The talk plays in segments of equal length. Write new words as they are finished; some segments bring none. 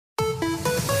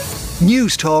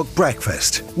News Talk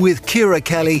Breakfast with Ciara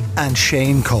Kelly and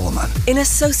Shane Coleman. In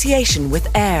association with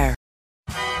AIR.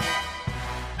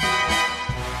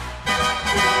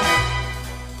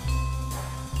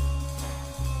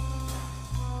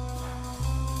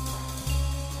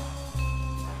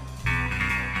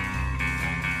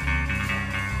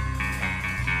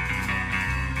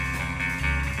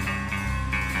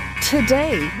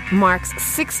 Today marks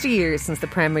 60 years since the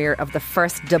premiere of the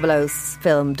first 00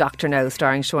 film, Dr. No,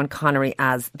 starring Sean Connery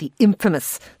as the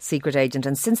infamous secret agent.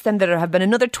 And since then, there have been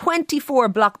another 24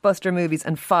 blockbuster movies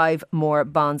and 5 more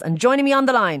Bonds. And joining me on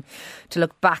the line to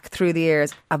look back through the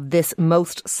years of this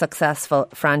most successful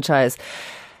franchise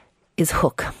is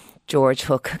Hook, George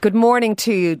Hook. Good morning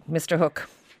to you, Mr. Hook.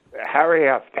 Harry,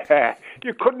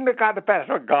 you couldn't have got a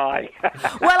better guy.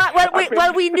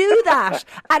 Well, we knew that,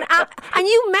 and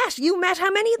you met.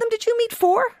 How many of them did you meet?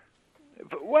 4?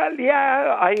 Well,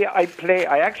 yeah,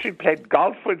 I actually played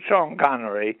golf with Sean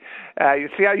Connery. You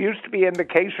see, I used to be in the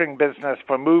catering business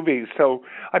for movies, so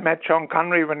I met Sean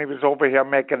Connery when he was over here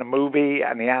making a movie,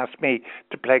 and he asked me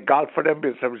to play golf with him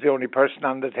because I was the only person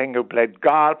on the thing who played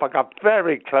golf. I got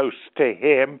very close to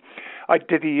him. I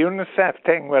did a UNICEF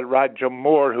thing with Roger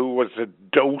Moore, who was a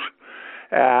dote.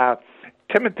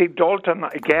 Timothy Dalton,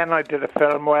 again, I did a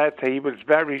film with. He was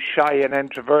very shy and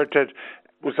introverted.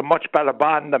 Was a much better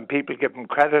Bond than people give him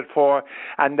credit for.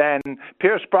 And then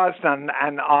Pierce Brosnan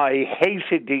and I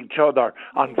hated each other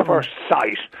on first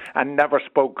sight and never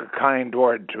spoke a kind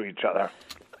word to each other.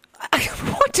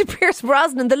 What did Pierce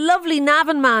Brosnan, the lovely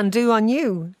Navan man, do on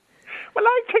you? Well,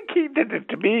 I think he did it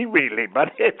to me, really,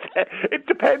 but it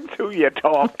depends who you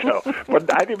talk to.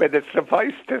 But anyway, it's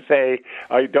suffice to say,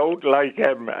 I don't like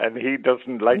him and he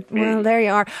doesn't like me. Well, there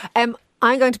you are. I'm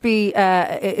going to be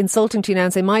insulting to you now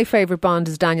and say my favourite Bond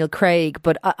is Daniel Craig,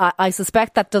 but I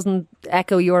suspect that doesn't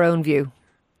echo your own view.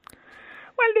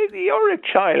 Well, you're a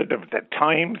child of the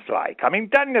times, like. I mean,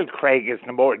 Daniel Craig is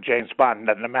no more James Bond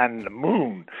than the Man in the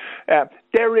Moon.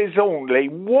 There is only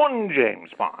one James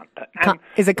Bond.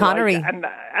 Is it Connery? And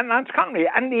that's Connery.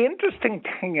 And the interesting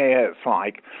thing is,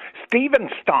 like, Stephen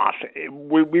Stott,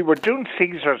 we were doing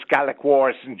Caesar's Gallic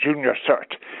Wars in Junior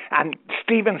Cert, and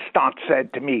Stephen Stott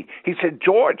said to me, he said,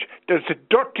 George, there's a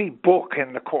dirty book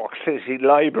in the Cork City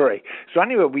Library. So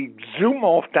anyway, we zoom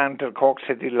off down to the Cork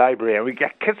City Library and we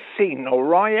get Casino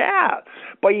Royale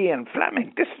by Ian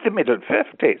Fleming. This is the middle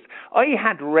 50s. I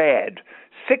had read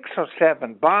 6 or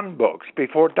 7 Bond books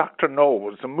before Dr. No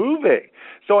was a movie.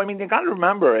 So, I mean, you got to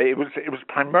remember, it was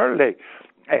primarily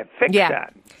fiction. Yeah.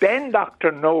 Then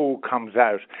Dr. No comes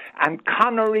out and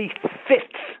Connery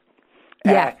fits.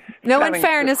 Yeah. No, in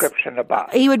fairness,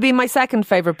 he would be my second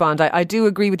favourite Bond. I do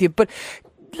agree with you. But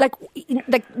like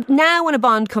now when a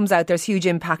Bond comes out, there's huge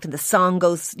impact and the song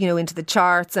goes, into the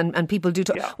charts and people do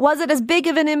talk. Yeah. Was it as big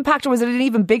of an impact or was it an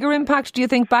even bigger impact, do you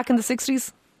think, back in the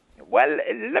 60s? Well,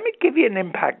 let me give you an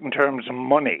impact in terms of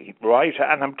money, right?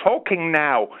 And I'm talking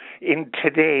now in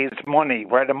today's money,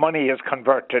 where the money is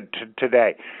converted to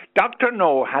today. Dr.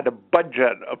 No had a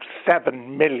budget of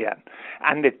 7 million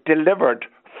and it delivered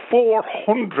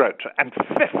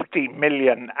 450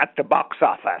 million at the box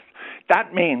office.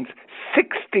 That means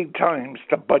 60 times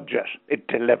the budget it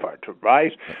delivered,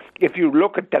 right? If you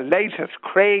look at the latest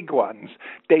Craig ones,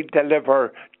 they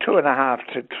deliver 2.5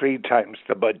 to 3 times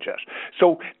the budget.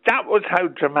 So that was how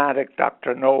dramatic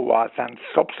Dr. No was, and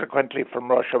subsequently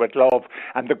From Russia with Love,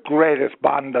 and the greatest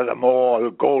Bond of them all,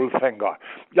 Goldfinger.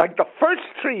 Like the first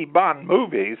 3 Bond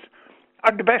movies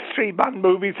are the best 3 Bond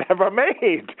movies ever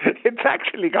made. It's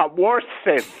actually got worse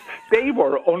since. They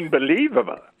were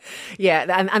unbelievable. Yeah,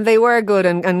 and they were good.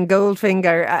 And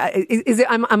Goldfinger,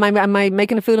 am I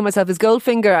making a fool of myself? Is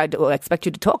Goldfinger? I expect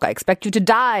you to talk. I expect you to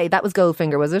die. That was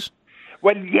Goldfinger, was it?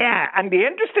 Well, yeah, and the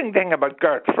interesting thing about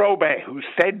Gert Frobe, who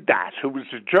said that, who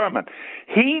was a German,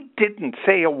 he didn't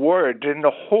say a word in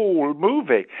the whole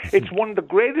movie. It's one of the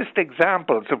greatest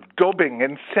examples of dubbing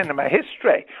in cinema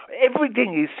history.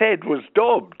 Everything he said was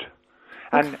dubbed.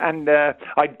 And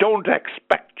I don't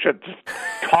expect you to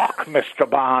talk, Mr.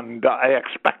 Bond. I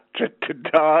expect you to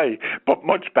die, but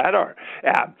much better.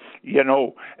 A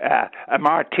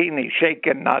martini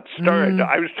shaken, not stirred.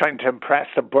 I was trying to impress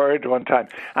a bird one time,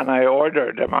 and I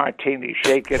ordered a martini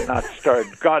shaken, not stirred.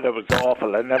 God, it was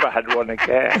awful. I never had one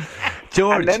again.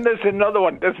 George. And then there's another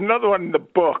one. There's another one in the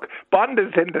book. Bond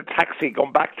is in the taxi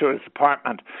going back to his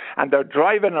apartment, and they're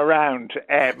driving around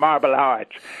Marble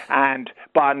Arch, and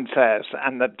Bond says,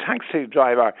 and the taxi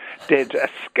driver did a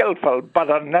skillful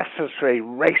but unnecessary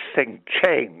racing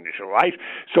change, right?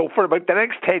 So for about the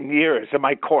next 10 years in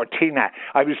my Cortina,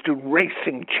 I was doing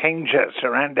racing changes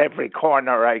around every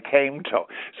corner I came to.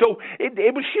 So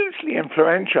it was hugely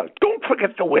influential. Don't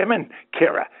forget the women,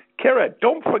 Ciara. Ciara,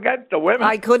 don't forget the women.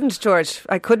 I couldn't, George.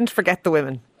 I couldn't forget the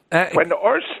women. When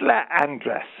Ursula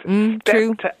Andress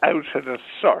stepped out of the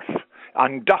surf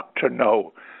on Dr.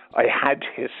 No, I had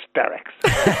hysterics.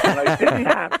 And I didn't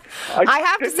have... I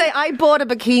have to say, I bought a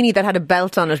bikini that had a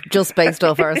belt on it just based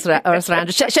off Ursula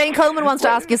Andress. Shane Coleman wants to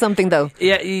ask you something, though.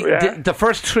 The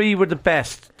first three were the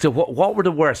best. So what were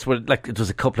the worst? It was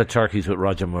a couple of turkeys with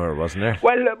Roger Moore, wasn't there?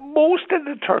 Well, most of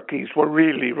the turkeys were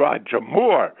really Roger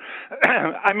Moore.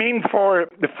 I mean, for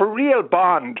real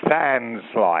Bond fans,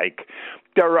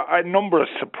 there are a number of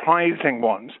surprising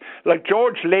ones, like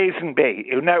George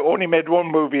Lazenby, who now only made one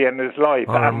movie in his life.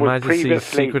 And was Majesty's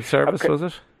previously Secret Service, was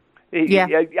it? Yeah.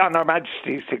 On Her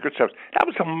Majesty's Secret Service. That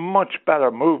was a much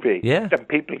better movie than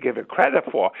people give it credit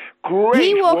for. Great.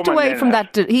 He walked away from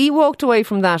that. He walked away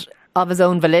from that of his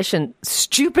own volition,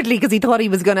 stupidly, because he thought he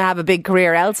was going to have a big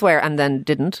career elsewhere, and then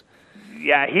didn't.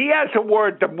 Yeah, he has a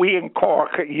word that we in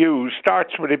Cork use,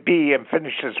 starts with a B and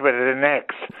finishes with an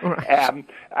X. Right.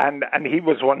 And he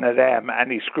was one of them,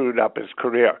 and he screwed up his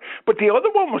career. But the other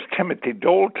one was Timothy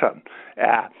Dalton,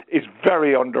 is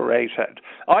very underrated.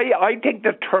 I think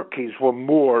the turkeys were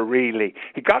more, really.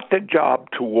 He got the job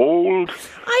too old.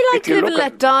 I liked Live and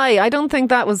Let Die. I don't think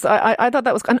that was... I thought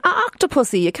that was... An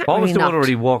Octopussy, you can't What was really the one where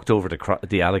he walked over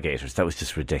the alligators? That was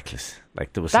just ridiculous.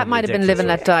 That might have been Live and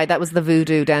Let Die. That was the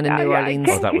voodoo down in New Orleans.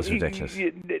 Oh, that was ridiculous.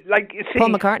 Paul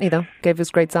McCartney, though, gave us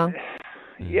a great song.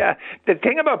 Yeah, the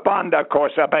thing about Bond, of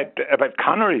course, about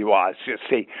Connery was, you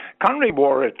see, Connery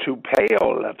wore a toupee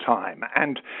all the time,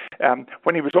 and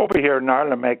when he was over here in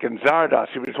Ireland making Zardos,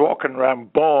 he was walking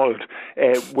around bald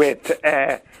with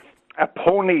a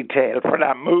ponytail for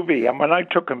that movie, and when I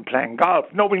took him playing golf,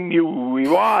 nobody knew who he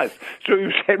was, so he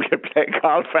was able to play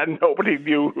golf and nobody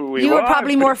knew who he was. You were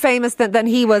probably more famous than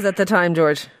he was at the time,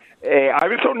 George. I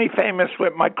was only famous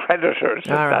with my creditors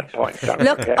at that point.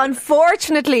 Look,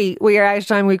 unfortunately, we are out of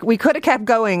time. We could have kept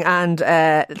going, and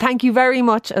thank you very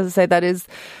much. As I say, that is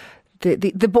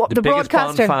the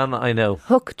broadcaster. Bond fan I know.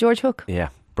 George Hook. Yeah,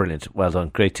 brilliant. Well done.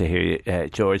 Great to hear you,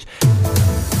 George.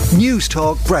 News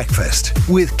Talk Breakfast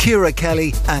with Ciara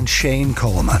Kelly and Shane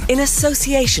Coleman. In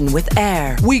association with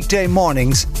AIR. Weekday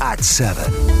mornings at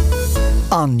 7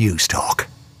 on News Talk.